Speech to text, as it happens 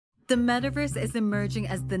The metaverse is emerging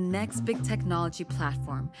as the next big technology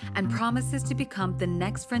platform and promises to become the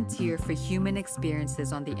next frontier for human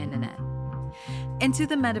experiences on the internet. Into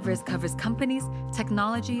the Metaverse covers companies,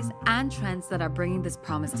 technologies, and trends that are bringing this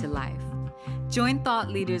promise to life. Join thought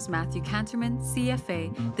leaders Marja Konttinen,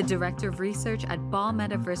 CFA, the Director of Research at Ball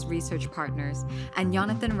Metaverse Research Partners, and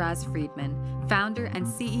Jonathan Raz-Friedman, founder and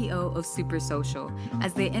CEO of Super Social,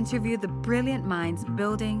 as they interview the brilliant minds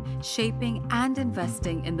building, shaping, and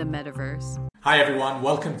investing in the metaverse. Hi everyone,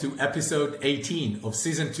 welcome to episode 18 of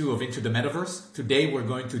season 2 of Into the Metaverse. Today we're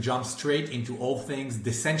going to jump straight into all things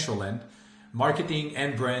Decentraland, marketing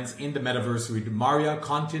and brands in the metaverse with Marja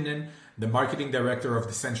Konttinen, the marketing director of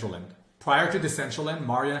Decentraland. Prior to Decentraland,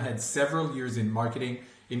 Marja had several years in marketing,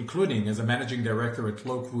 including as a managing director at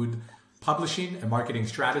Cloakwood Publishing, a marketing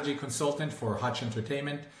strategy consultant for Hutch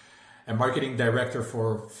Entertainment, a marketing director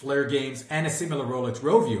for Flair Games, and a similar role at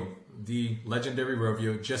Rovio, the legendary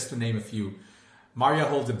Rovio, just to name a few. Marja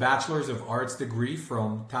holds a Bachelor's of Arts degree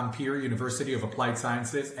from Tampere University of Applied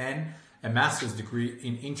Sciences and a Master's degree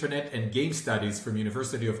in Internet and Game Studies from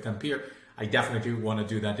University of Tampere. I definitely want to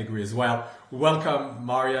do that degree as well. Welcome,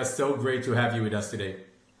 Marja. So great to have you with us today.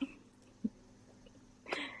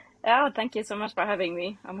 Oh, thank you so much for having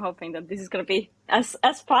me. I'm hoping that this is going to be as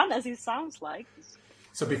fun as it sounds like.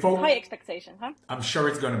 So before high expectation, huh? I'm sure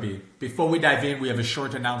it's going to be. Before we dive in, we have a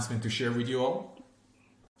short announcement to share with you all.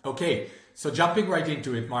 Okay, so jumping right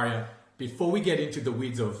into it, Marja. Before we get into the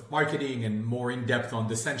weeds of marketing and more in depth on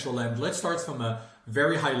Decentraland, let's start from a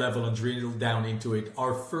very high level and drill down into it.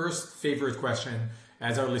 Our first favorite question,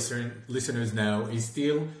 as our listeners know, is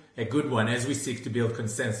still a good one as we seek to build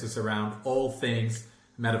consensus around all things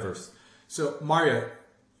metaverse. So Marja,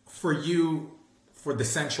 for you, for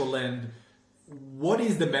Decentraland, what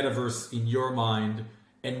is the metaverse in your mind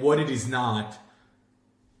and what it is not,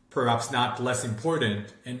 perhaps not less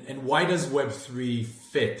important, and why does Web3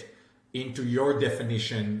 fit into your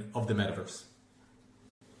definition of the metaverse?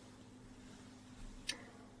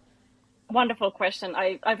 Wonderful question.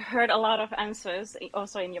 I've heard a lot of answers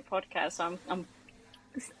also in your podcast, so I'm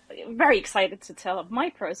very excited to tell my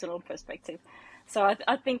personal perspective. So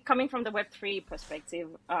I think coming from the Web3 perspective,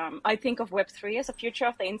 I think of Web3 as a future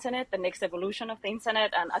of the internet, the next evolution of the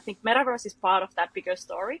internet, and I think metaverse is part of that bigger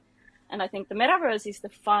story. And I think the metaverse is the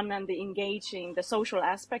fun and the engaging, the social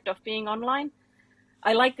aspect of being online.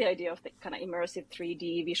 I like the idea of the kind of immersive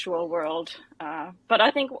 3D visual world, but I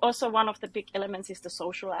think also one of the big elements is the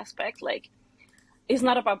social aspect. Like, it's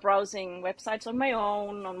not about browsing websites on my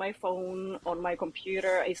own, on my phone, on my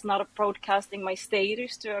computer. It's not about broadcasting my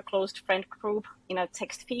status to a closed friend group in a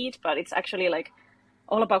text feed, but it's actually like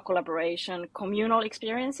all about collaboration, communal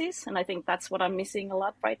experiences. And I think that's what I'm missing a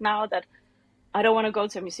lot right now, that I don't want to go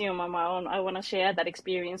to a museum on my own. I want to share that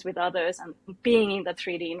experience with others, and being in the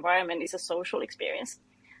 3D environment is a social experience.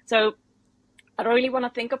 So I don't really want to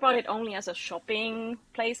think about it only as a shopping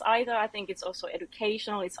place either. I think it's also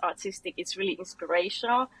educational, it's artistic, it's really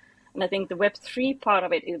inspirational. And I think the Web3 part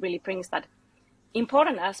of it, it really brings that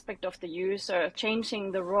important aspect of the user,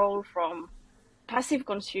 changing the role from passive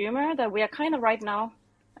consumer that we are kind of right now.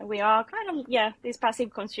 We are kind of, these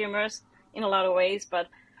passive consumers in a lot of ways, but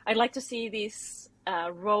I'd like to see this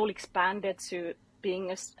role expanded to being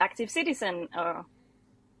an active citizen, or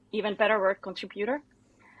even better word, contributor.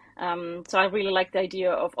 So I really like the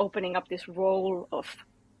idea of opening up this role of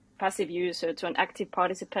passive user to an active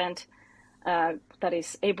participant that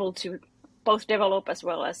is able to both develop as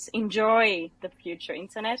well as enjoy the future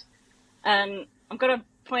internet. And I'm going to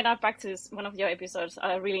point out back to one of your episodes.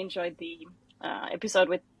 I really enjoyed the episode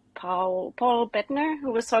with Paul Bettner,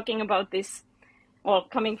 who was talking about this. Well,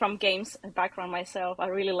 coming from games background myself, I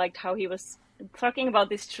really liked how he was talking about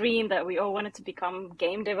this dream that we all wanted to become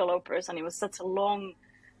game developers. And it was such a long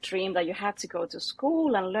dream that you had to go to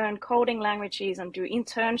school and learn coding languages and do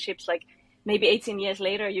internships. Like maybe 18 years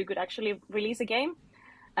later, you could actually release a game.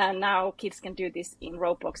 And now kids can do this in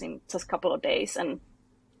Roblox in just a couple of days. And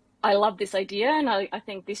I love this idea. And I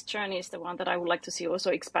think this journey is the one that I would like to see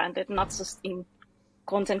also expanded, not just in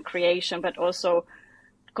content creation, but also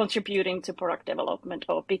contributing to product development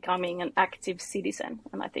or becoming an active citizen.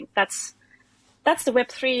 And I think that's the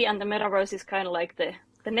Web3, and the metaverse is kind of like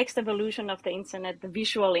the next evolution of the internet, the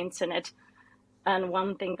visual internet. And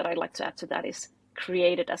one thing that I'd like to add to that is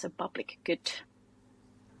created as a public good.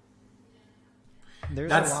 There's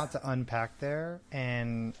a lot to unpack there,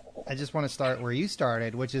 and I just want to start where you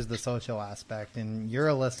started, which is the social aspect. And you're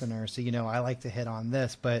a listener, so you know I like to hit on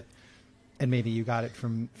this, and maybe you got it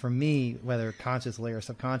from me, whether consciously or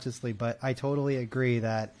subconsciously, but I totally agree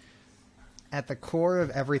that at the core of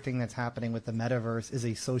everything that's happening with the metaverse is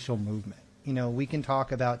a social movement. we can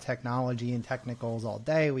talk about technology and technicals all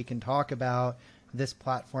day. We can talk about this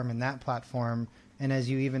platform and that platform. And as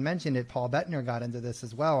you even mentioned it, Paul Bettner got into this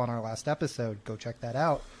as well on our last episode. Go check that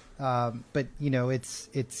out. But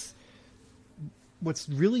it's what's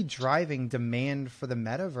really driving demand for the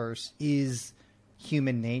metaverse is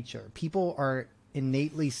human nature. People are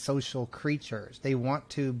innately social creatures. They want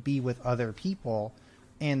to be with other people,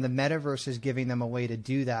 and the metaverse is giving them a way to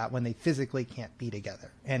do that when they physically can't be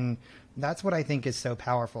together. And that's what I think is so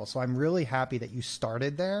powerful. So I'm really happy that you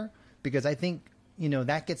started there, because I think,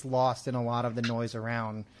 that gets lost in a lot of the noise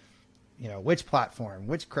around, which platform,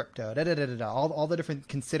 which crypto, all the different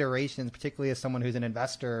considerations, particularly as someone who's an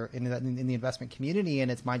investor in the investment community.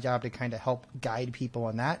 And it's my job to kind of help guide people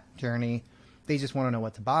on that journey. They just want to know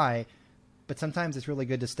what to buy. But sometimes it's really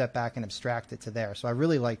good to step back and abstract it to there. So I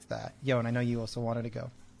really liked that. And I know you also wanted to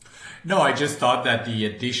go. No, I just thought that the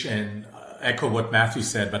addition, echo what Matthew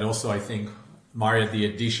said, but also I think, Marja, the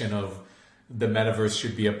addition of the metaverse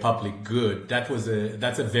should be a public good.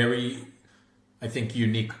 That's a very, I think,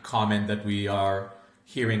 unique comment that we are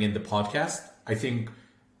hearing in the podcast. I think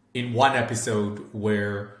in one episode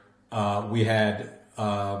where we had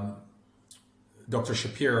Dr.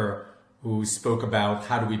 Shapiro, who spoke about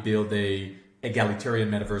how do we build a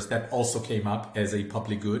egalitarian metaverse, that also came up as a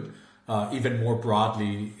public good, even more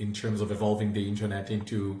broadly in terms of evolving the internet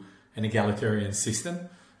into an egalitarian system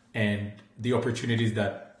and the opportunities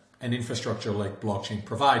that an infrastructure like blockchain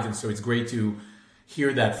provides. And so it's great to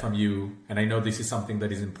hear that from you. And I know this is something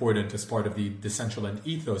that is important as part of the Decentraland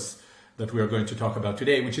ethos that we are going to talk about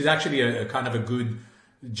today, which is actually a kind of a good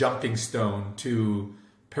jumping stone to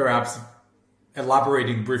perhaps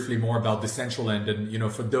elaborating briefly more about Decentraland.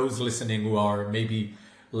 And, for those listening who are maybe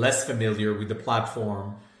less familiar with the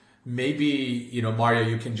platform, maybe, Marja,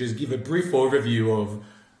 you can just give a brief overview of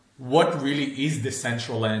what really is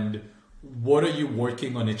Decentraland. What are you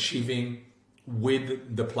working on achieving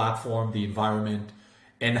with the platform, the environment,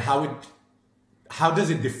 and how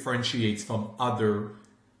does it differentiate from other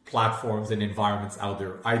platforms and environments out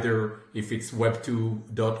there, either if it's Web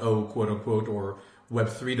 2.0, quote unquote, or Web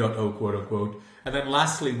 3.0, quote unquote. And then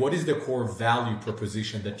lastly, what is the core value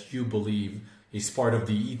proposition that you believe is part of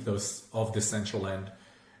the ethos of Decentraland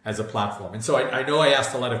as a platform? And so I know I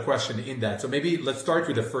asked a lot of questions in that. So maybe let's start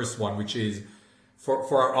with the first one, which is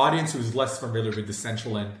for our audience who's less familiar with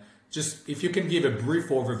Decentraland, just if you can give a brief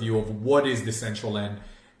overview of what is Decentraland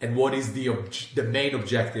and what is the main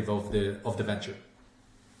objective of the venture.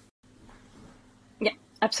 Yeah,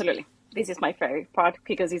 absolutely. This is my favorite part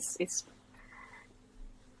because it's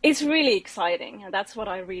really exciting, and that's what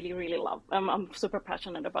I really, really love. I'm super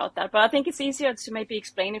passionate about that. But I think it's easier to maybe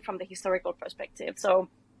explain it from the historical perspective. So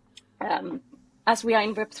as we are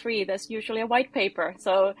in Web3, there's usually a white paper.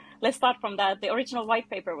 So let's start from that. The original white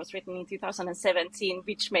paper was written in 2017,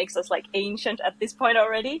 which makes us like ancient at this point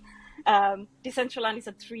already. Decentraland is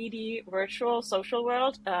a 3D virtual social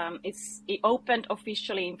world. It opened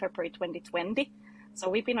officially in February 2020. So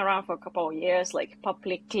we've been around for a couple of years, like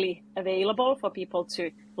publicly available for people to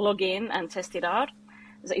log in and test it out.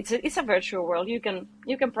 So it's a virtual world. You can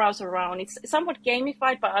browse around. It's somewhat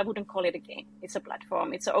gamified, but I wouldn't call it a game. It's a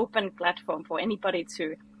platform. It's an open platform for anybody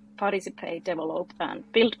to participate, develop, and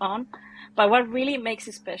build on. But what really makes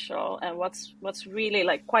it special, and what's really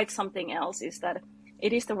like quite something else, is that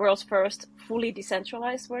it is the world's first fully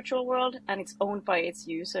decentralized virtual world, and it's owned by its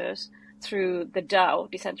users through the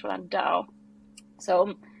DAO, Decentraland DAO.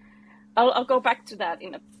 So I'll go back to that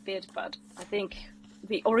in a bit, but I think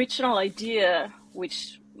the original idea,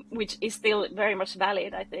 which is still very much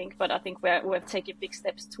valid, I think, but I think we're taking big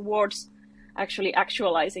steps towards actually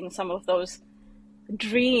actualizing some of those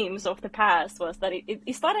dreams of the past, was that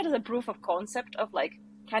it started as a proof of concept of like,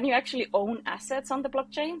 can you actually own assets on the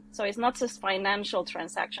blockchain? So it's not just financial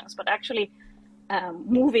transactions, but actually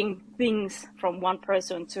moving things from one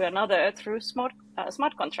person to another through smart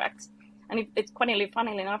contracts. And it's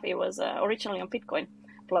funnily enough, it was originally on Bitcoin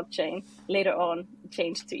blockchain, later on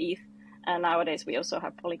changed to ETH, and nowadays we also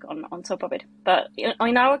have Polygon on top of it. But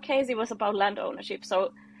in our case, it was about land ownership.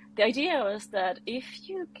 So the idea was that if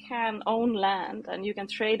you can own land and you can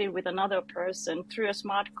trade it with another person through a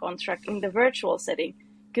smart contract in the virtual setting,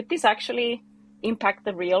 could this actually impact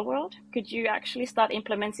the real world? Could you actually start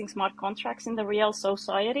implementing smart contracts in the real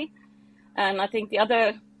society? And I think the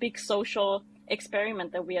other big social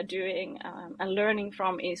experiment that we are doing and learning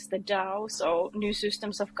from is the DAO. So new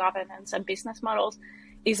systems of governance and business models.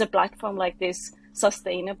 Is a platform like this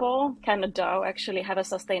sustainable? Can a DAO actually have a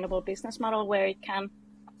sustainable business model where it can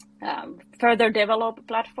further develop a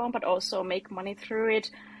platform, but also make money through it?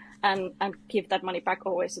 and give that money back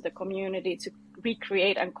always to the community to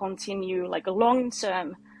recreate and continue like a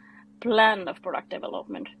long-term plan of product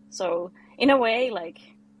development. So in a way, like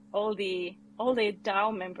all the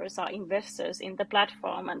DAO members are investors in the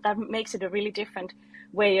platform, and that makes it a really different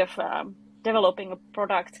way of developing a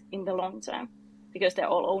product in the long term, because they're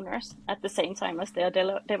all owners at the same time as they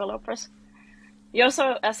are developers. You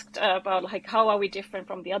also asked about like how are we different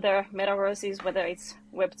from the other metaverses, whether it's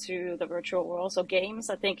Web2, the virtual worlds, or games.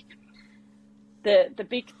 I think the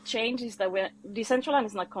big change is that Decentraland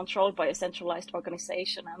is not controlled by a centralized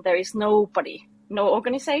organization, and there is no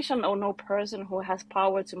organization or no person who has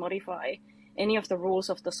power to modify any of the rules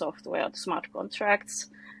of the software, the smart contracts,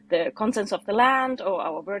 the contents of the land, or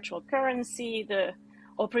our virtual currency,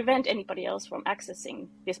 or prevent anybody else from accessing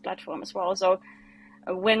this platform as well. So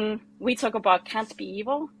when we talk about can't be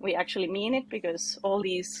evil, we actually mean it, because all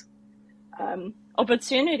these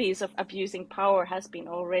opportunities of abusing power has been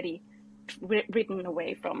already written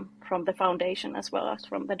away from the foundation as well as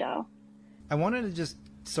from the DAO. I wanted to just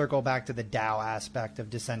circle back to the DAO aspect of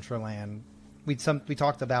Decentraland. We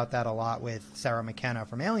talked about that a lot with Sarah McKenna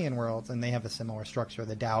from Alien Worlds, and they have a similar structure.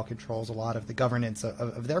 The DAO controls a lot of the governance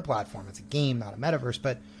of their platform. It's a game, not a metaverse.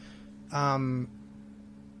 But,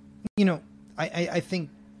 I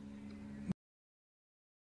think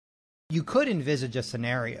you could envisage a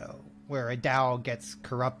scenario where a DAO gets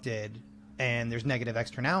corrupted and there's negative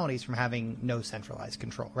externalities from having no centralized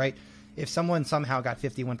control, right? If someone somehow got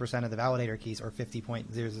 51% of the validator keys or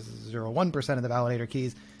 50.001% of the validator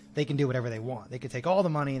keys, they can do whatever they want. They could take all the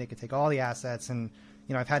money, they could take all the assets. And,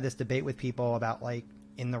 I've had this debate with people about, like,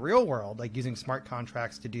 in the real world, like using smart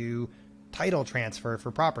contracts to do title transfer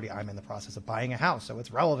for property. I'm in the process of buying a house, so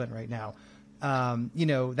it's relevant right now.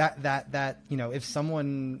 If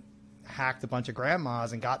someone hacked a bunch of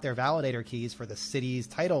grandmas and got their validator keys for the city's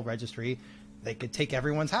title registry, they could take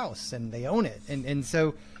everyone's house and they own it. And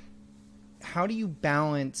so how do you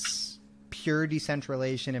balance pure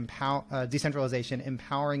decentralization,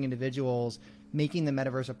 empowering individuals, making the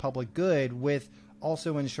metaverse a public good, with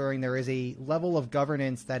also ensuring there is a level of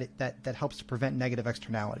governance that helps to prevent negative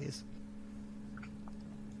externalities?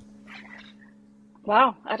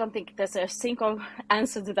 Wow, I don't think there's a single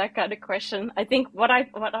answer to that kind of question. I think what I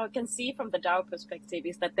can see from the DAO perspective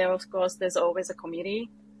is that there's always a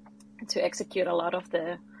committee to execute a lot of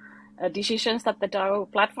the decisions that the DAO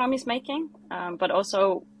platform is making, but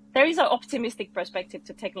also there is an optimistic perspective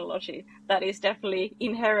to technology that is definitely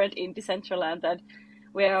inherent in Decentraland, that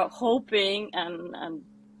we are hoping and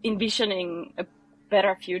envisioning a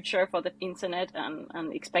better future for the internet,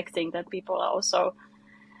 and expecting that people are also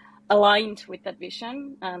aligned with that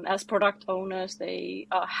vision. And as product owners, they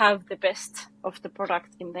have the best of the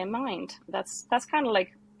product in their mind. That's kind of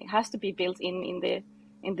like, it has to be built in the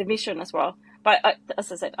vision as well. But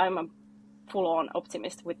as I said, I'm a full-on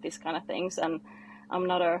optimist with these kind of things, and I'm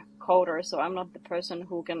not a coder, so I'm not the person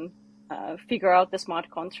who can figure out the smart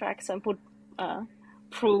contracts and put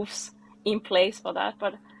proofs in place for that.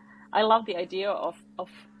 But I love the idea of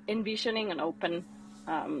envisioning an open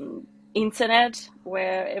internet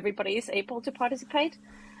where everybody is able to participate,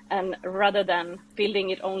 and rather than building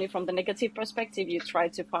it only from the negative perspective, you try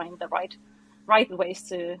to find the right ways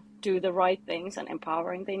to do the right things and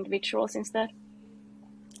empowering the individuals instead.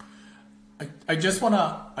 I just want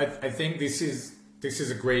to, I think this is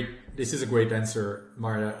a great answer,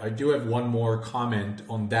 Marja. I do have one more comment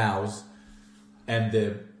on DAOs and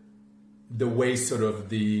the way sort of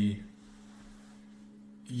the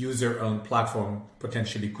user-owned platform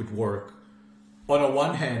potentially could work. On the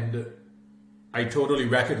one hand, I totally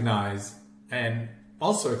recognize and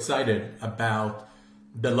also excited about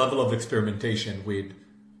the level of experimentation with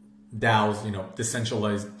DAOs,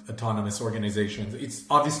 decentralized autonomous organizations. It's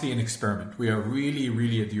obviously an experiment. We are really,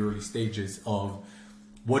 really at the early stages of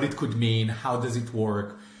what it could mean, how does it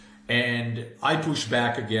work. And I push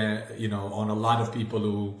back again, on a lot of people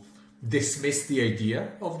who dismiss the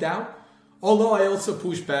idea of DAO. Although I also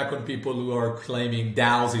push back on people who are claiming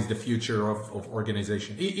DAOs is the future of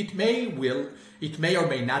organization. It may or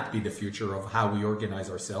may not be the future of how we organize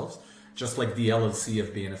ourselves, just like the LLC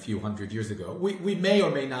have been a few hundred years ago. We may or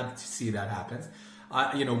may not see that happen.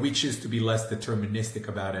 We choose to be less deterministic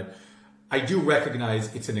about it. I do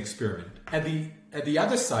recognize it's an experiment. At the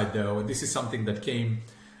other side, though, and this is something that came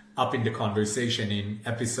up in the conversation in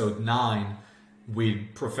episode 9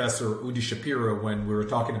 with Professor Udi Shapiro when we were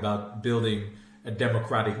talking about building a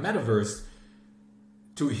democratic metaverse.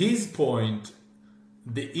 To his point,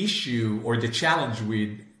 the issue or the challenge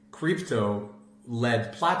with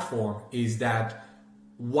crypto-led platform is that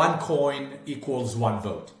one coin equals one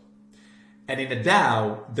vote. And in a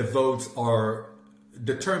DAO, the votes are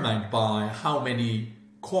determined by how many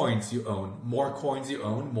coins you own. More coins you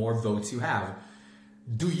own, more votes you have.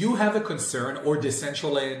 Do you have a concern, or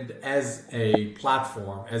Decentraland as a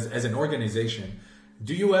platform, as an organization,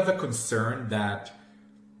 do you have a concern that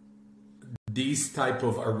these type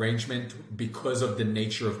of arrangement, because of the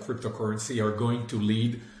nature of cryptocurrency, are going to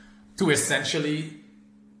lead to essentially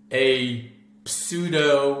a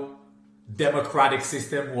pseudo democratic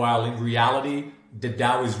system, while in reality the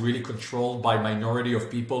DAO is really controlled by minority of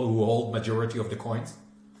people who hold majority of the coins?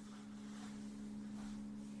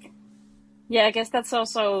 Yeah, I guess that's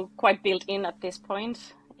also quite built in at this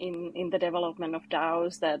point in the development of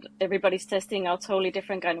DAOs, that everybody's testing out totally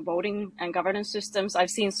different kind of voting and governance systems. I've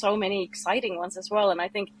seen so many exciting ones as well. And I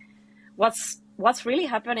think what's really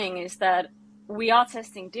happening is that we are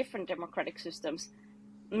testing different democratic systems.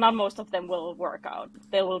 Not most of them will work out.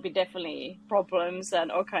 There will be definitely problems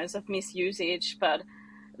and all kinds of misusage. But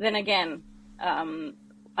then again,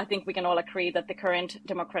 I think we can all agree that the current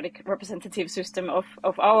democratic representative system of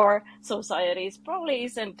our societies probably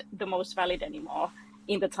isn't the most valid anymore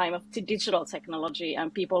in the time of digital technology,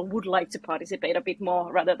 and people would like to participate a bit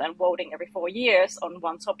more rather than voting every 4 years on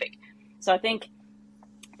one topic. So I think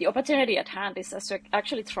the opportunity at hand is to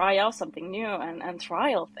actually try out something new and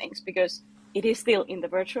trial things, because it is still in the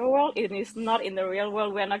virtual world. It is not in the real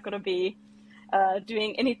world. We're not going to be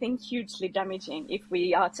doing anything hugely damaging if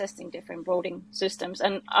we are testing different voting systems.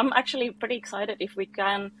 And I'm actually pretty excited if we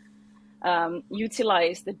can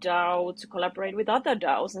utilize the DAO to collaborate with other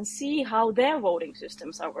DAOs and see how their voting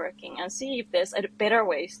systems are working, and see if there's better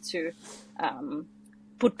ways to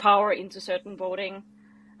put power into certain voting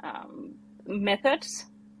methods.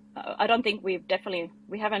 I don't think we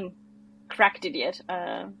haven't cracked it yet,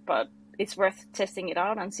 but it's worth testing it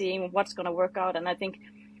out and seeing what's going to work out. And I think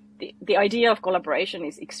the idea of collaboration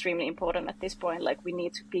is extremely important at this point. Like, we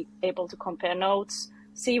need to be able to compare notes,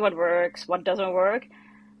 see what works, what doesn't work.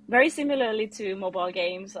 Very similarly to mobile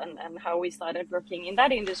games and how we started working in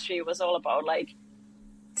that industry, was all about like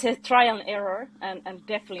trial and error, and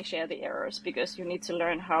definitely share the errors, because you need to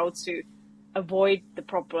learn how to avoid the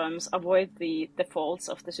problems, avoid the faults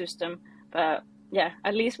of the system. But yeah,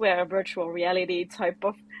 at least we're a virtual reality type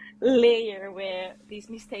of layer where these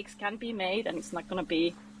mistakes can be made, and it's not going to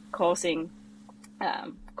be causing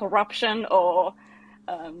corruption or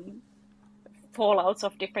fallouts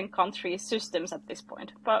of different countries' systems at this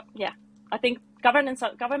point. But yeah, I think governments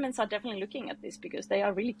are definitely looking at this, because they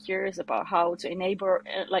are really curious about how to enable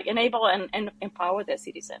and empower their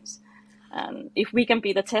citizens. And if we can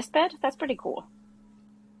be the test bed, that's pretty cool.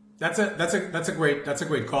 That's a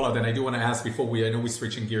great call out. And I do want to ask, before I know we're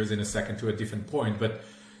switching gears in a second to a different point, but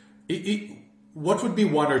what would be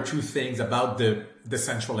one or two things about the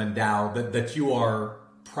Decentraland DAO that you are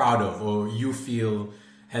proud of, or you feel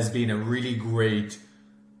has been a really great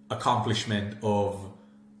accomplishment of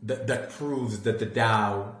that proves that the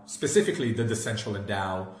DAO, specifically the Decentraland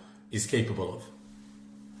DAO, is capable of?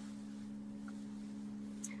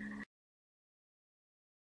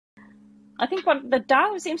 I think what the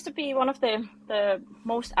DAO seems to be one of the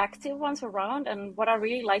most active ones around, and what I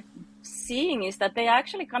really like seeing is that they are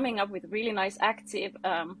actually coming up with really nice active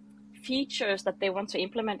features that they want to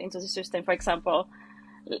implement into the system. For example,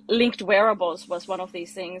 linked wearables was one of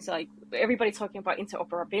these things. Like, everybody's talking about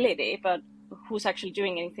interoperability, but who's actually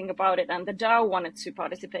doing anything about it? And the DAO wanted to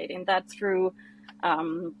participate in that through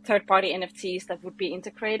third-party NFTs that would be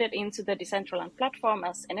integrated into the Decentraland platform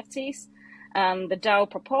as NFTs. And the DAO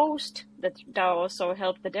proposed, the DAO also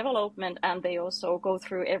helped the development, and they also go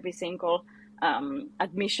through every single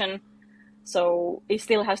admission. So it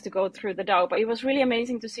still has to go through the DAO. But it was really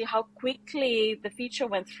amazing to see how quickly the feature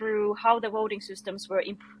went through, how the voting systems were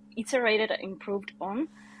iterated and improved on.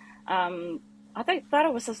 I thought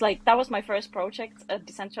it was just like, that was my first project at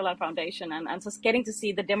Decentraland Foundation, and just getting to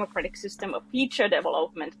see the democratic system of feature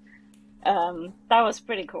development. That was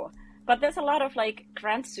pretty cool. But there's a lot of like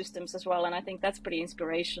grant systems as well, and I think that's pretty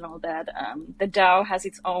inspirational that the DAO has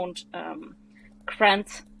its own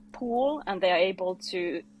grant pool, and they are able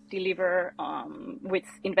to deliver with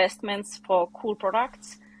investments for cool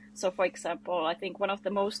products. So, for example, I think one of the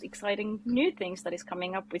most exciting new things that is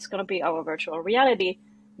coming up is going to be our virtual reality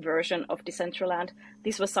version of Decentraland.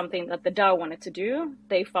 This was something that the DAO wanted to do.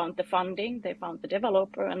 They found the funding, they found the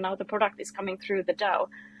developer, and now the product is coming through the DAO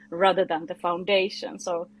rather than the foundation.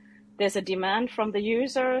 So there's a demand from the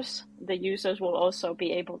users. The users will also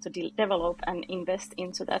be able to develop and invest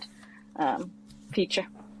into that feature.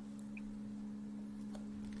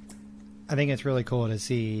 I think it's really cool to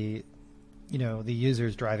see, the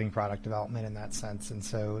users driving product development in that sense. And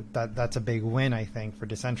so that's a big win, I think, for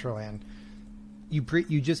Decentraland.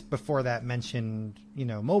 you just before that mentioned,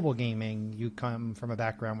 mobile gaming. You come from a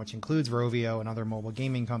background which includes Rovio and other mobile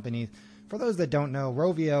gaming companies. For those that don't know,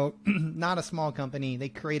 Rovio, not a small company. They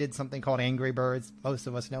created something called Angry Birds. Most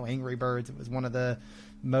of us know Angry Birds. It was one of the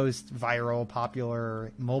most viral,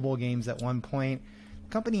 popular mobile games at one point.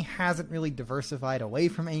 The company hasn't really diversified away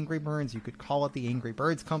from Angry Birds. You could call it the Angry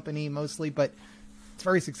Birds company mostly, but it's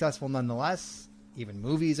very successful nonetheless. Even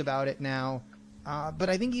movies about it now. But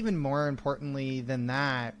I think even more importantly than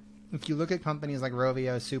that, if you look at companies like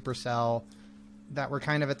Rovio, Supercell, that were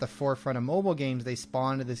kind of at the forefront of mobile games, they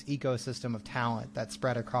spawned this ecosystem of talent that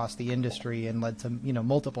spread across the industry and led to,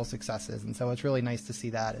 multiple successes. And so it's really nice to see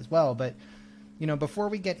that as well. But, before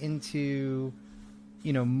we get into,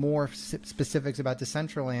 more specifics about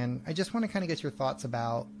Decentraland, I just want to kind of get your thoughts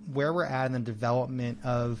about where we're at in the development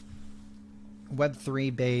of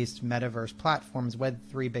Web3 based metaverse platforms,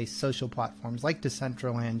 Web3 based social platforms like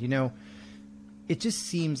Decentraland. It just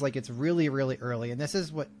seems like it's really, really early. And this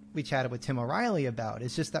is what we chatted with Tim O'Reilly about.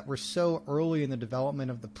 It's just that we're so early in the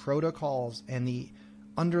development of the protocols and the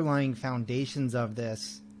underlying foundations of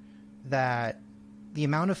this that the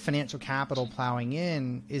amount of financial capital plowing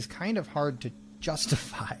in is kind of hard to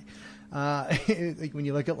justify. Like when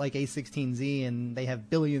you look at like A16Z and they have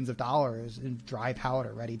billions of dollars in dry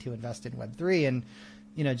powder ready to invest in Web3. And,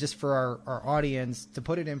 just for our audience, to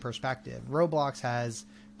put it in perspective, Roblox has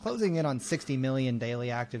closing in on 60 million daily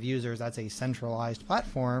active users. That's a centralized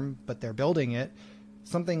platform, but they're building it.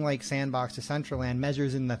 Something like Sandbox Decentraland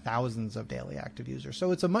measures in the thousands of daily active users.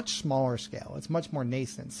 So it's a much smaller scale. It's much more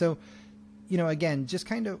nascent. So, again, just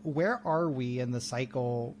kind of where are we in the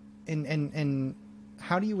cycle and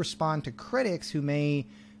how do you respond to critics who may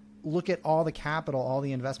look at all the capital, all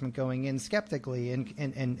the investment going in skeptically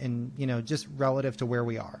and just relative to where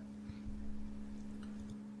we are?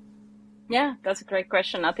 Yeah, that's a great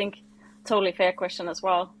question. I think totally fair question as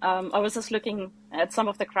well. I was just looking at some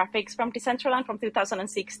of the graphics from Decentraland from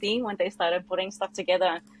 2016 when they started putting stuff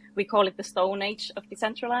together. We call it the Stone Age of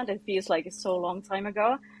Decentraland. It feels like it's so long time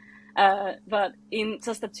ago. But in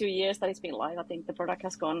just the 2 years that it's been live, I think the product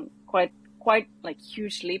has gone quite like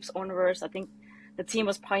huge leaps onwards. I think the team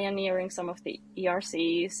was pioneering some of the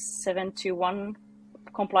ERC 721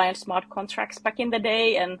 compliant smart contracts back in the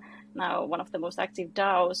day, and now one of the most active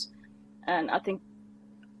DAOs. And I think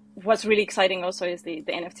what's really exciting also is the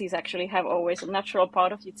NFTs actually have always a natural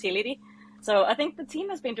part of utility. So I think the team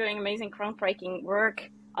has been doing amazing groundbreaking work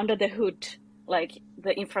under the hood, like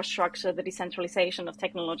the infrastructure, the decentralization of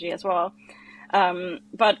technology as well.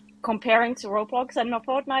 But comparing to Roblox and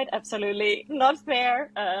Fortnite, absolutely not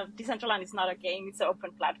fair. Decentraland is not a game, it's an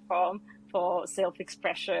open platform for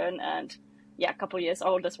self-expression and a couple years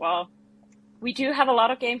old as well. We do have a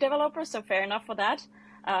lot of game developers, so fair enough for that.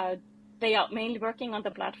 They are mainly working on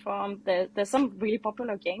the platform. There's some really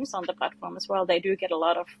popular games on the platform as well. They do get a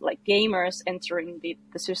lot of like gamers entering the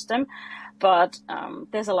system, but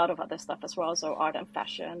there's a lot of other stuff as well. So art and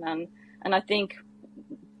fashion, and I think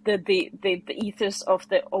the ethos of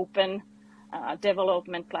the open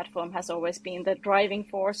development platform has always been the driving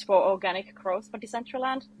force for organic growth for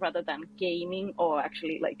Decentraland, rather than gaming or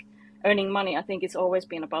actually like earning money. I think it's always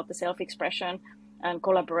been about the self-expression and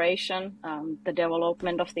collaboration, the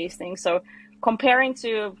development of these things. So comparing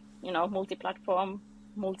to, multi-platform,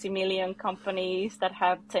 multi-million companies that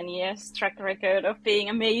have 10 years track record of being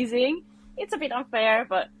amazing, it's a bit unfair.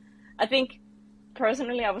 But I think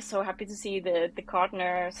personally, I was so happy to see the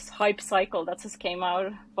Gartner's hype cycle that just came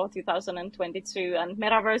out for 2022. And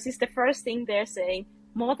metaverse is the first thing they're saying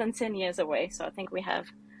more than 10 years away. So I think we have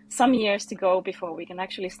some years to go before we can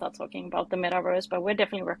actually start talking about the metaverse, but we're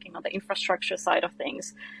definitely working on the infrastructure side of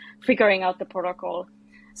things, figuring out the protocol.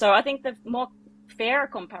 So I think the more fair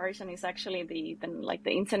comparison is actually the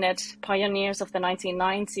internet pioneers of the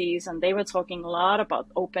 1990s, and they were talking a lot about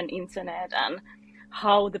open internet and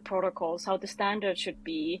how the protocols, how the standards should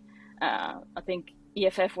be. I think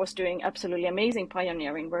EFF was doing absolutely amazing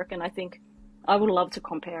pioneering work, and I think I would love to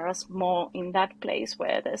compare us more in that place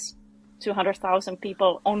where there's 200,000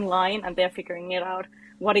 people online and they're figuring it out.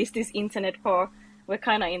 What is this internet for? We're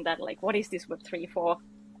kind of in that, like, what is this Web3 for?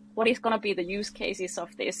 What is going to be the use cases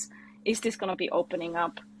of this? Is this going to be opening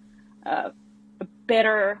up a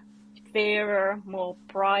better, fairer, more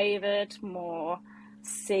private, more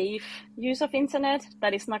safe use of internet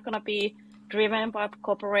that is not going to be driven by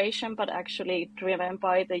corporation, but actually driven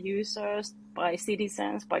by the users, by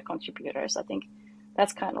citizens, by contributors? I think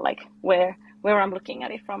that's kind of like where I'm looking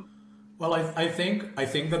at it from. Well, I think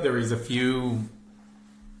that there is a few,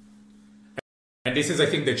 and this is, I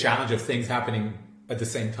think, the challenge of things happening at the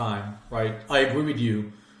same time, right? I agree with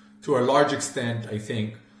you to a large extent. I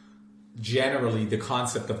think generally the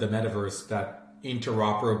concept of the metaverse, that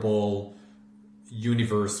interoperable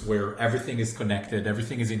universe where everything is connected,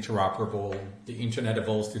 everything is interoperable, the internet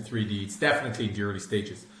evolves to 3D. It's definitely in the early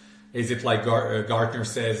stages. Is it like Gartner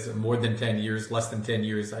says, more than 10 years, less than 10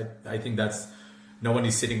 years? I think that's, no one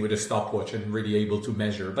is sitting with a stopwatch and really able to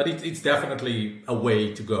measure, but it's definitely a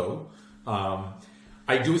way to go.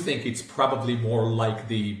 I do think it's probably more like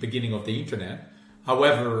the beginning of the internet.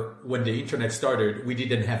 However, when the internet started, we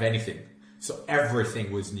didn't have anything. So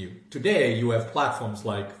everything was new. Today, you have platforms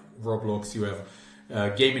like Roblox, you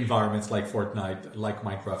have game environments like Fortnite, like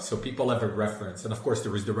Minecraft. So people have a reference. And of course,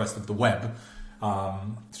 there is the rest of the web.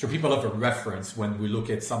 So people have a reference when we look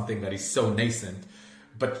at something that is so nascent.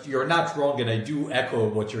 But you're not wrong, and I do echo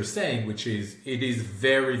what you're saying, which is it is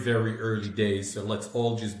very, very early days. So let's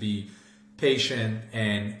all just be patient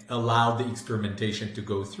and allow the experimentation to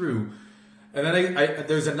go through. And then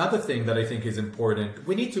there's another thing that I think is important.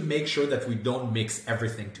 We need to make sure that we don't mix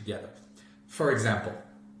everything together. For example,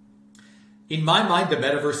 in my mind, the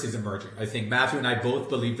metaverse is emerging. I think Matthew and I both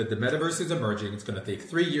believe that the metaverse is emerging. It's going to take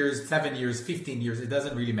 3 years, 7 years, 15 years. It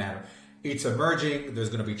doesn't really matter. It's emerging. There's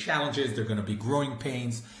going to be challenges. There are going to be growing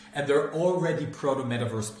pains. And there are already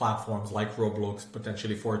proto-metaverse platforms like Roblox,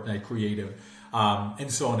 potentially Fortnite, Creative,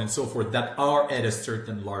 and so on and so forth that are at a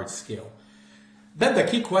certain large scale. Then the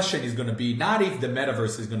key question is going to be not if the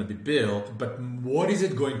metaverse is going to be built, but what is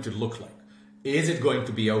it going to look like? Is it going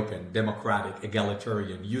to be open, democratic,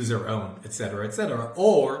 egalitarian, user-owned, etc.,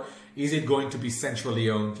 or is it going to be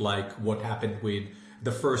centrally owned like what happened with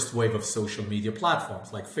the first wave of social media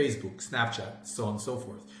platforms like Facebook, Snapchat, so on and so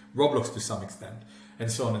forth, Roblox to some extent,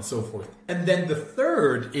 and so on and so forth. And then the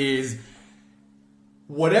third is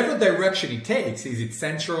whatever direction it takes, is it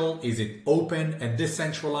central, is it open and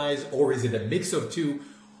decentralized, or is it a mix of two?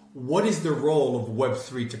 What is the role of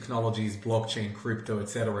Web3 technologies, blockchain, crypto, et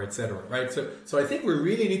cetera, right? So I think we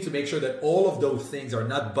really need to make sure that all of those things are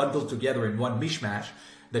not bundled together in one mishmash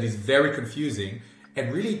that is very confusing,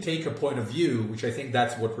 and really take a point of view, which I think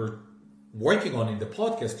that's what we're working on in the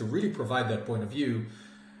podcast, to really provide that point of view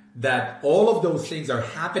that all of those things are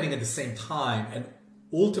happening at the same time and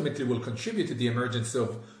ultimately will contribute to the emergence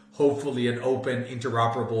of hopefully an open,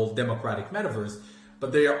 interoperable, democratic metaverse,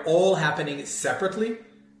 but they are all happening separately.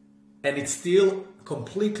 And it's still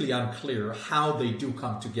completely unclear how they do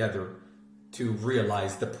come together to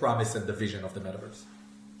realize the promise and the vision of the metaverse.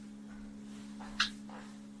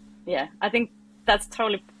 Yeah, I think that's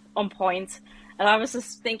totally on point. And I was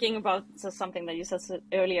just thinking about something that you said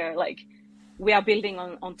earlier, like we are building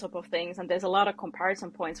on top of things, and there's a lot of comparison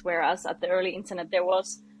points, whereas at the early internet, there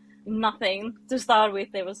was nothing to start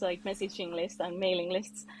with. There was like messaging lists and mailing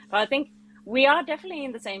lists. But I think we are definitely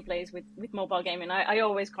in the same place with mobile gaming. I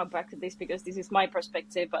always come back to this because this is my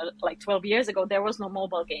perspective. But like 12 years ago, there was no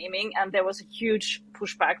mobile gaming, and there was a huge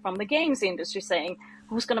pushback from the games industry saying,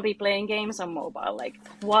 who's going to be playing games on mobile? Like,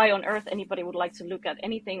 why on earth anybody would like to look at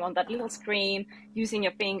anything on that little screen using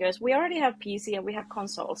your fingers? We already have PC and we have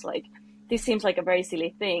consoles. Like, this seems like a very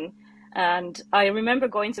silly thing. And I remember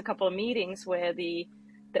going to a couple of meetings where the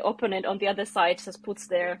opponent on the other side just puts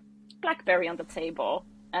their BlackBerry on the table.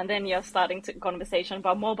 And then you're starting to conversation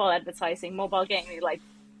about mobile advertising, mobile gaming. Like,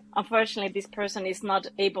 unfortunately, this person is not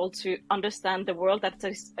able to understand the world that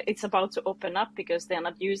it's about to open up because they're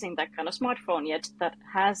not using that kind of smartphone yet that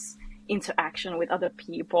has interaction with other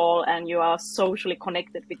people, and you are socially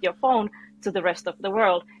connected with your phone to the rest of the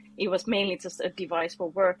world. It was mainly just a device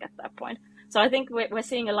for work at that point. So I think we're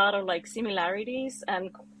seeing a lot of like similarities,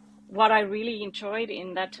 and what I really enjoyed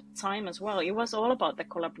in that time as well, it was all about the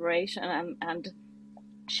collaboration and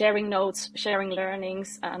sharing notes, sharing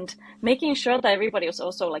learnings, and making sure that everybody was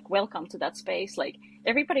also like welcome to that space. Like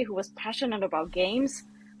everybody who was passionate about games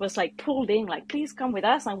was like pulled in, like, please come with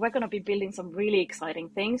us and we're going to be building some really exciting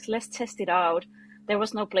things. Let's test it out. There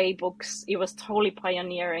was no playbooks. It was totally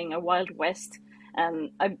pioneering, a Wild West.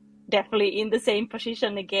 And I'm definitely in the same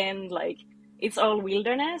position again, like it's all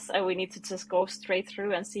wilderness and we need to just go straight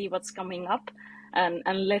through and see what's coming up. And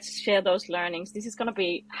let's share those learnings. This is going to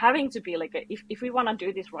be having to be like, if we want to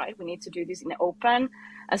do this right, we need to do this in the open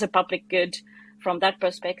as a public good from that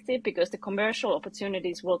perspective, because the commercial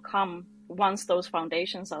opportunities will come once those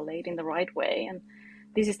foundations are laid in the right way. And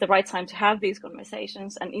this is the right time to have these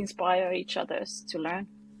conversations and inspire each other to learn.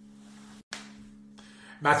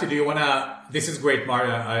 Matthew, do you want to, this is great,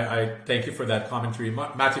 Marja. I thank you for that commentary.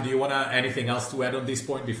 Matthew, do you want to, anything else to add on this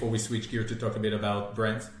point before we switch gear to talk a bit about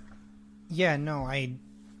brands? Yeah, no, I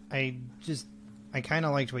kind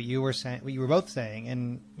of liked what you were saying, what you were both saying,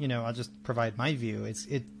 and I'll just provide my view.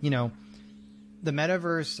 the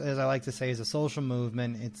metaverse, as I like to say, is a social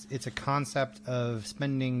movement. It's a concept of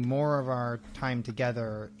spending more of our time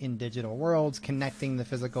together in digital worlds, connecting the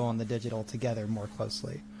physical and the digital together more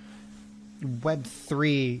closely.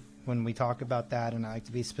 Web3, when we talk about that, and I like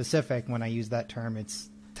to be specific when I use that term, it's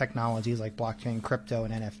technologies like blockchain, crypto,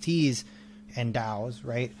 and NFTs and DAOs,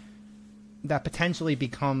 right? That potentially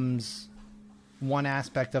becomes one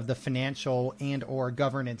aspect of the financial and or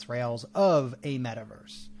governance rails of a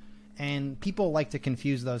metaverse. And people like to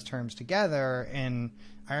confuse those terms together. And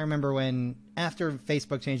I remember when, after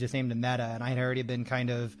Facebook changed its name to Meta, and I had already been kind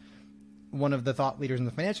of one of the thought leaders in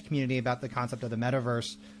the financial community about the concept of the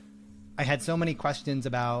metaverse, I had so many questions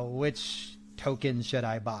about which token should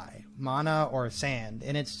I buy, Mana or Sand?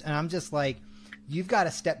 And I'm just like, you've got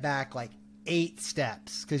to step back like 8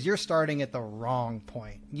 steps because you're starting at the wrong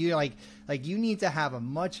point. You like you need to have a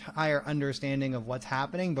much higher understanding of what's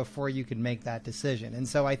happening before you can make that decision. And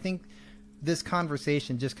so I think this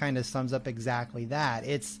conversation just kind of sums up exactly that.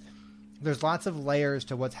 There's lots of layers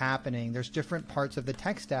to what's happening. There's different parts of the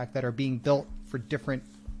tech stack that are being built for different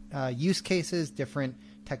use cases, different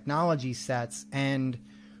technology sets, and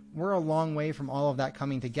we're a long way from all of that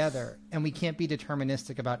coming together. And we can't be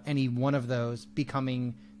deterministic about any one of those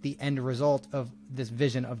becoming the end result of this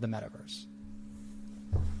vision of the metaverse.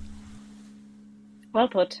 Well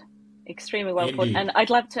put, extremely well put. And I'd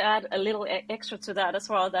love to add a little extra to that as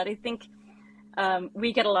well, that I think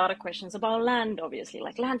we get a lot of questions about land, obviously,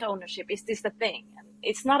 like land ownership. Is this the thing? And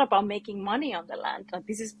it's not about making money on the land.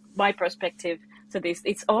 This is my perspective to this.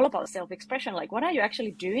 It's all about self-expression. Like, what are you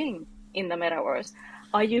actually doing in the metaverse?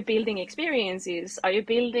 Are you building experiences? Are you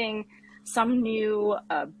building some new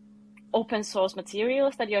open source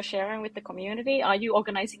materials that you're sharing with the community? Are you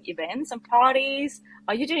organizing events and parties?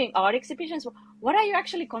 Are you doing art exhibitions? What are you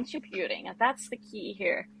actually contributing? And that's the key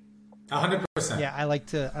here. 100%. Yeah, I like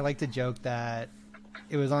to joke that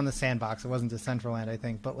it was on the Sandbox. It wasn't Decentraland, I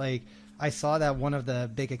think, but like I saw that one of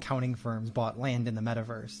the big accounting firms bought land in the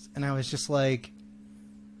metaverse, and I was just like,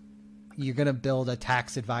 you're gonna build a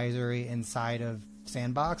tax advisory inside of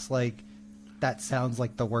Sandbox? Like, that sounds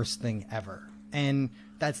like the worst thing ever. And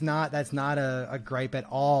that's not a gripe at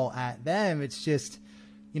all at them. It's just,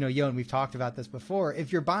 Yoan, we've talked about this before.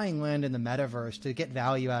 If you're buying land in the metaverse, to get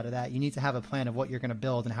value out of that, you need to have a plan of what you're going to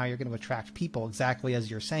build and how you're going to attract people, exactly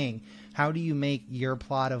as you're saying. How do you make your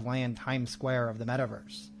plot of land Times Square of the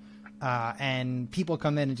metaverse? And people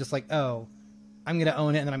come in and just like, oh, I'm going to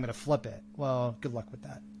own it and then I'm going to flip it. Well, good luck with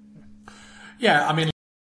that. Yeah, I mean,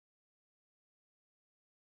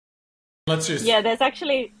 there's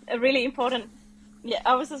actually a really important,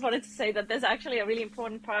 I was just wanted to say that there's actually a really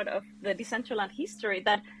important part of the Decentraland history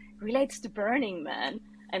that relates to Burning Man.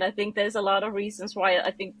 And I think there's a lot of reasons why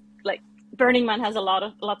I think like Burning Man has a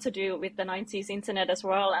lot to do with the 90s internet as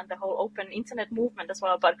well, and the whole open internet movement as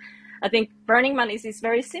well. But I think Burning Man is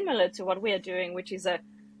very similar to what we are doing, which is it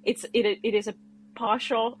is a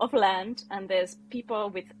partial of land, and there's people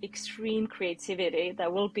with extreme creativity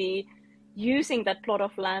that will be using that plot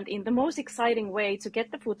of land in the most exciting way to get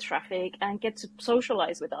the foot traffic and get to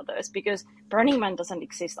socialize with others, because Burning Man doesn't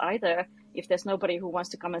exist either if there's nobody who wants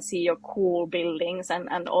to come and see your cool buildings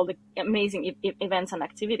and all the amazing events and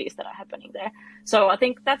activities that are happening there. So I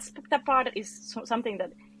think that part is something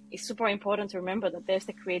that is super important to remember, that there's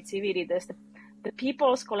the creativity, there's the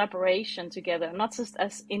people's collaboration together, not just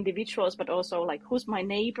as individuals, but also like, who's my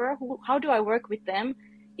neighbor? How do I work with them?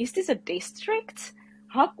 Is this a district?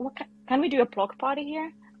 Can we do a block party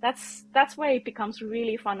here? That's where it becomes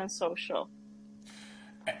really fun and social.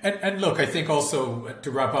 And look, I think also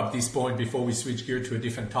to wrap up this point before we switch gear to a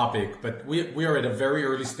different topic, but we are at a very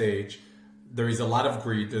early stage. There is a lot of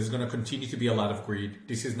greed. There's going to continue to be a lot of greed.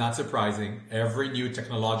 This is not surprising. Every new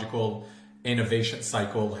technological innovation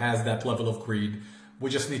cycle has that level of greed. We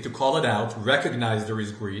just need to call it out, recognize there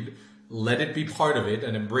is greed, let it be part of it,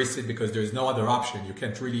 and embrace it, because there's no other option. You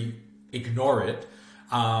can't really ignore it.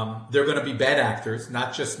 They're going to be bad actors,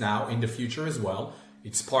 not just now, in the future as well.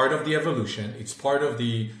 It's part of the evolution. It's part of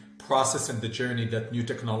the process and the journey that new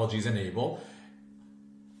technologies enable.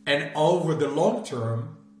 And over the long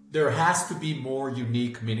term, there has to be more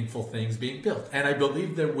unique, meaningful things being built. And I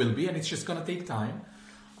believe there will be, and it's just going to take time.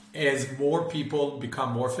 As more people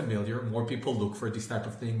become more familiar, more people look for this type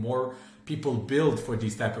of thing, more people build for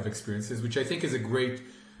these type of experiences, which I think is a great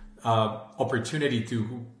opportunity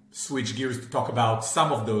to switch gears to talk about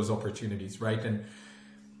some of those opportunities, right? And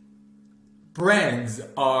brands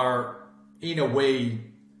are, in a way,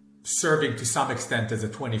 serving to some extent as a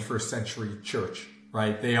 21st century church,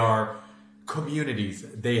 right? They are communities.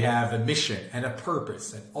 They have a mission and a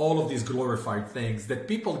purpose and all of these glorified things that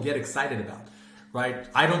people get excited about. right?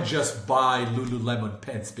 I don't just buy Lululemon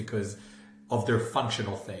pants because of their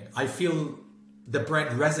functional thing. I feel the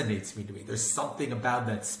brand resonates with me. There's something about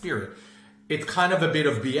that spirit. It's kind of a bit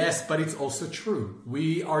of BS, but it's also true.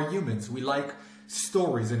 We are humans. We like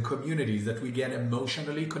stories and communities that we get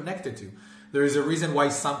emotionally connected to. There is a reason why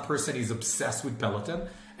some person is obsessed with Peloton,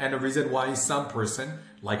 and a reason why some person,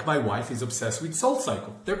 like my wife, is obsessed with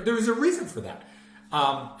SoulCycle. There is a reason for that.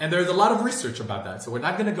 And there's a lot of research about that, so we're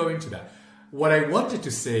not going to go into that. What I wanted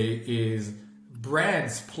to say is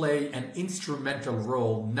brands play an instrumental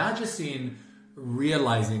role, not just in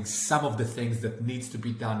realizing some of the things that needs to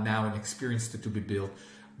be done now and experience to be built,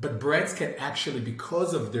 but brands can actually,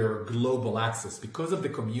 because of their global access, because of the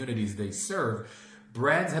communities they serve,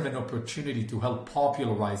 brands have an opportunity to help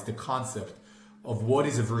popularize the concept of what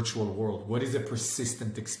is a virtual world, what is a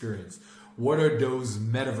persistent experience, what are those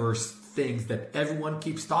metaverse things that everyone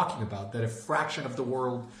keeps talking about, that a fraction of the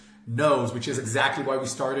world knows, which is exactly why we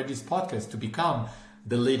started this podcast, to become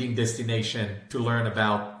the leading destination to learn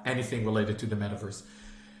about anything related to the metaverse.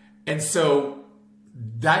 And so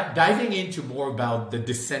diving into more about the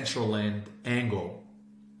Decentraland angle,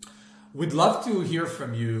 we'd love to hear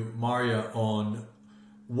from you, Marja, on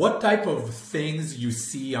what type of things you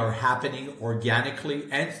see are happening organically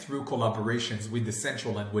and through collaborations with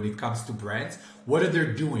Decentraland when it comes to brands. What are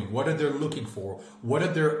they doing? What are they looking for? What are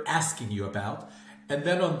they asking you about? And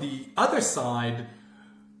then on the other side,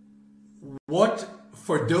 what,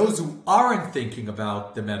 for those who aren't thinking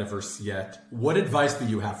about the metaverse yet, what advice do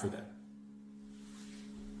you have for them?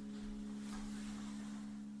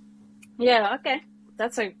 Yeah, okay.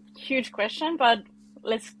 That's a huge question, but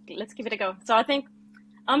let's give it a go. So I think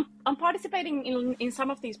I'm participating in some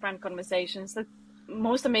of these brand conversations. The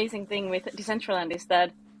most amazing thing with Decentraland is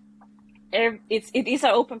that it is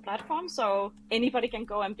an open platform, so anybody can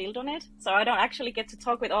go and build on it. So I don't actually get to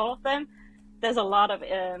talk with all of them. There's a lot of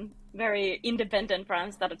very independent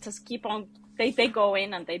brands that just keep on, they go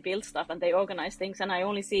in and they build stuff and they organize things, and I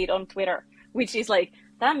only see it on Twitter, which is like,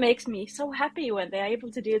 that makes me so happy when they're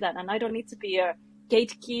able to do that. And I don't need to be a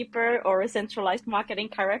gatekeeper or a centralized marketing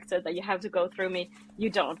character that you have to go through me. You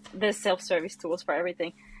don't. There's self-service tools for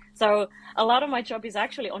everything. So a lot of my job is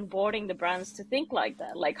actually onboarding the brands to think like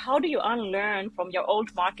that. Like, how do you unlearn from your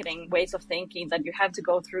old marketing ways of thinking that you have to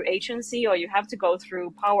go through agency or you have to go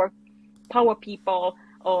through power people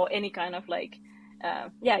or any kind of like,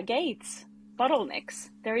 gates,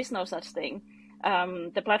 bottlenecks. There is no such thing.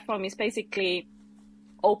 The platform is basically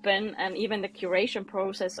open, and even the curation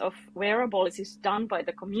process of wearables is done by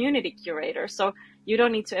the community curator. So you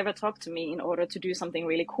don't need to ever talk to me in order to do something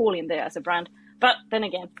really cool in there as a brand. But then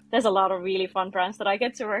again, there's a lot of really fun brands that I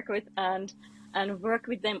get to work with and work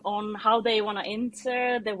with them on how they want to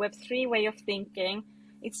enter the Web3 way of thinking.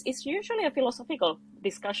 It's usually a philosophical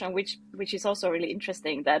discussion, which is also really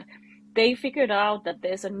interesting, that they figured out that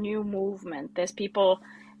there's a new movement. There's people,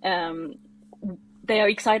 they are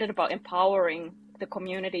excited about empowering the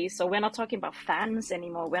community. So we're not talking about fans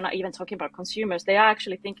anymore. We're not even talking about consumers. They are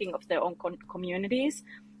actually thinking of their own communities.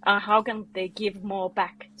 How can they give more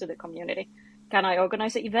back to the community? Can I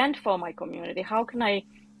organize an event for my community? How can I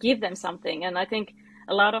give them something? And I think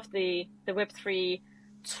a lot of the Web3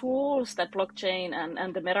 tools that blockchain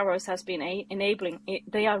and the metaverse has been enabling,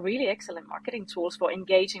 they are really excellent marketing tools for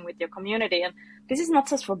engaging with your community. And this is not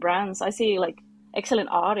just for brands. I see like excellent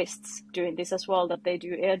artists doing this as well, that they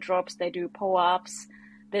do airdrops, they do PO-ups.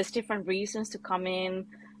 There's different reasons to come in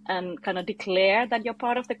and kind of declare that you're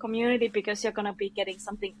part of the community, because you're going to be getting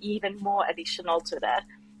something even more additional to that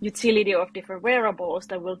utility of different wearables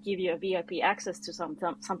that will give you a VIP access to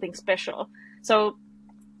something special. So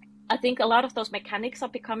I think a lot of those mechanics are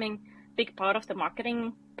becoming a big part of the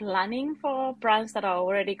marketing planning for brands that are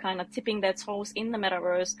already kind of tipping their toes in the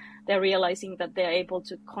metaverse. They're realizing that they're able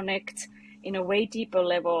to connect in a way deeper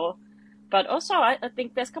level. But also I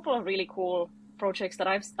think there's a couple of really cool projects that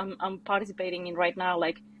I'm participating in right now.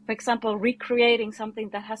 Like, for example, recreating something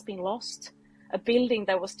that has been lost, a building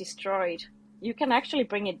that was destroyed. You can actually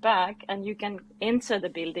bring it back and you can enter the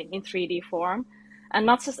building in 3D form, and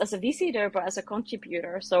not just as a visitor, but as a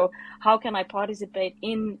contributor. So how can I participate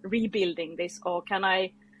in rebuilding this, or can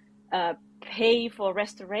I pay for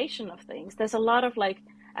restoration of things? There's a lot of like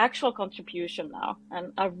actual contribution now.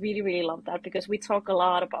 And I really, really love that, because we talk a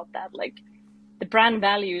lot about that. Like, the brand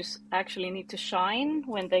values actually need to shine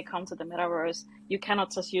when they come to the metaverse. You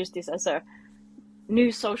cannot just use this as a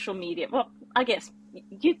new social media. Well, I guess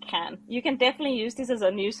you can definitely use this as a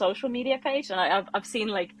new social media page. And I've seen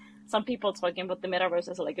like some people talking about the metaverse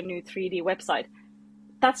as like a new 3D website.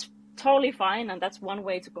 That's totally fine. And that's one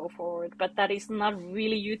way to go forward, but that is not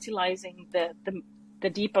really utilizing the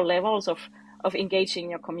deeper levels of of engaging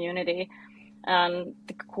your community. And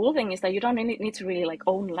the cool thing is that you don't need to really like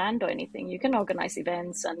own land or anything. You can organize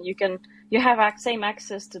events, and you have same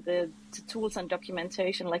access to tools and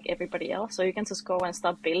documentation like everybody else. So you can just go and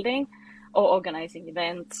start building or organizing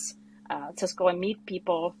events, just go and meet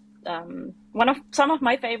people. Some of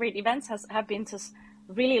my favorite events have been just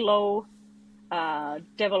really low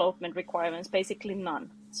development requirements, basically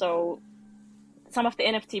none. So some of the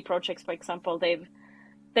NFT projects, for example,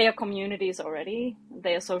 they are communities already,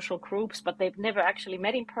 they are social groups, but they've never actually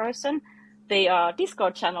met in person. They are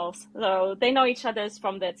Discord channels, so they know each other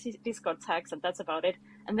from their Discord tags, and that's about it.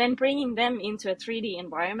 And then bringing them into a 3D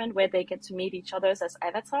environment where they get to meet each other as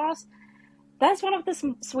avatars, that's one of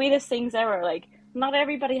the sweetest things ever. Like, not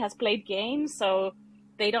everybody has played games, so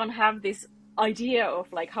they don't have this idea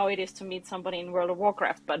of like how it is to meet somebody in World of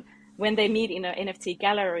Warcraft, but when they meet in an NFT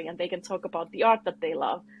gallery and they can talk about the art that they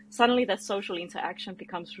love, suddenly that social interaction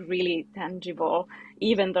becomes really tangible,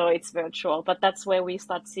 even though it's virtual. But that's where we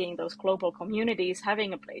start seeing those global communities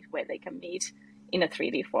having a place where they can meet in a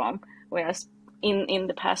 3D form, whereas in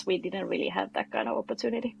the past we didn't really have that kind of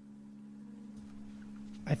opportunity.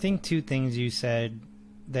 I think two things you said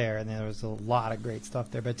there, and there was a lot of great stuff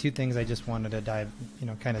there, but two things I just wanted to dive,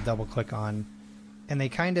 kind of double click on, and they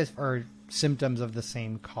kind of are symptoms of the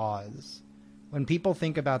same cause. When people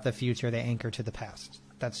think about the future, they anchor to the past.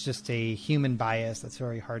 That's just a human bias that's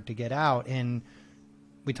very hard to get out. And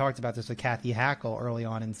we talked about this with Kathy Hackle early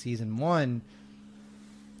on in season 1.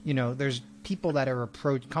 There's people that are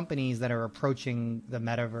companies that are approaching the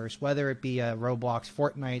metaverse, whether it be a Roblox,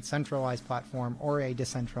 Fortnite, centralized platform, or a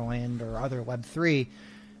Decentraland or other Web3.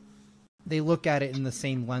 They look at it in the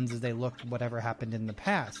same lens as they looked whatever happened in the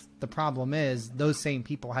past. The problem is those same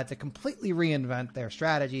people had to completely reinvent their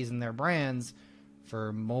strategies and their brands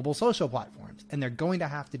for mobile social platforms. And they're going to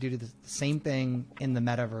have to do the same thing in the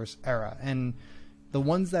metaverse era. And the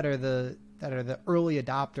ones that are the early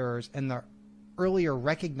adopters and the earlier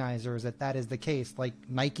recognizers that is the case, like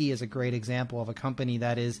Nike is a great example of a company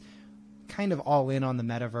that is kind of all in on the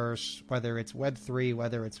metaverse, whether it's Web3,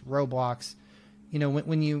 whether it's Roblox.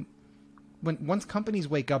 Once companies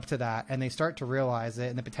wake up to that and they start to realize it,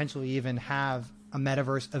 and they potentially even have a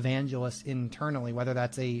metaverse evangelist internally, whether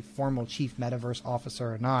that's a formal chief metaverse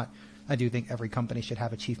officer or not. I do think every company should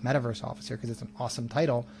have a chief metaverse officer because it's an awesome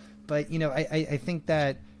title. But, I think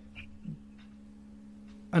that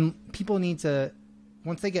people need to,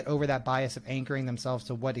 once they get over that bias of anchoring themselves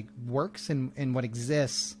to what works and what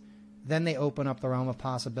exists, then they open up the realm of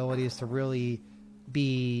possibilities to really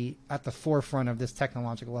be at the forefront of this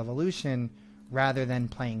technological evolution rather than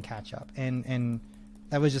playing catch up. And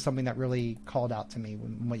that was just something that really called out to me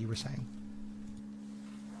when what you were saying.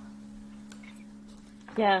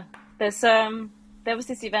 Yeah, there was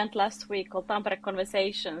this event last week called Tampere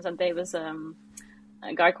Conversations, and there was a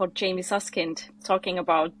guy called Jamie Suskind talking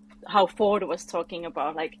about how Ford was talking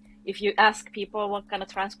about, like, if you ask people what kind of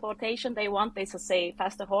transportation they want, they just say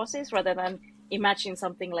faster horses rather than imagine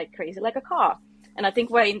something like crazy like a car. And I think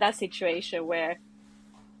we're in that situation where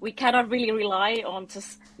we cannot really rely on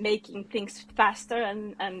just making things faster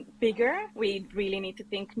and bigger. We really need to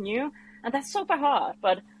think new. And that's super hard.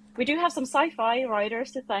 But we do have some sci-fi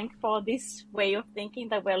writers to thank for this way of thinking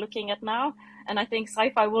that we're looking at now. And I think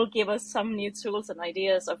sci-fi will give us some new tools and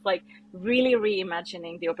ideas of like really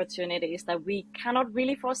reimagining the opportunities that we cannot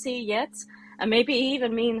really foresee yet. And maybe it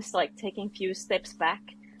even means like taking a few steps back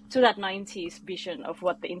to that 90s vision of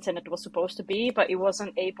what the internet was supposed to be, but it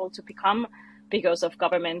wasn't able to become because of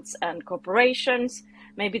governments and corporations.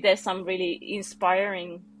 Maybe there's some really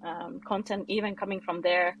inspiring content even coming from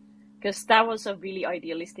there, because that was a really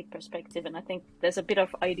idealistic perspective. And I think there's a bit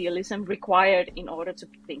of idealism required in order to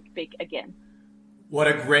think big again. What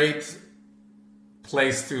a great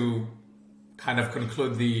place to kind of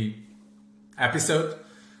conclude the episode.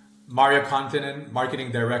 Marja Konttinen,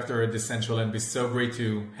 Marketing Director at Decentraland, it's so great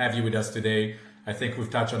to have you with us today. I think we've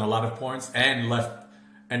touched on a lot of points and left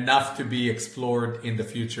enough to be explored in the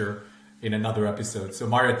future in another episode. So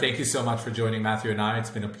Marja, thank you so much for joining Matthew and I. It's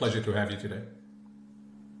been a pleasure to have you today.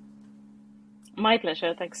 My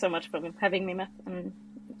pleasure. Thanks so much for having me, Matt and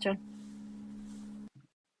John.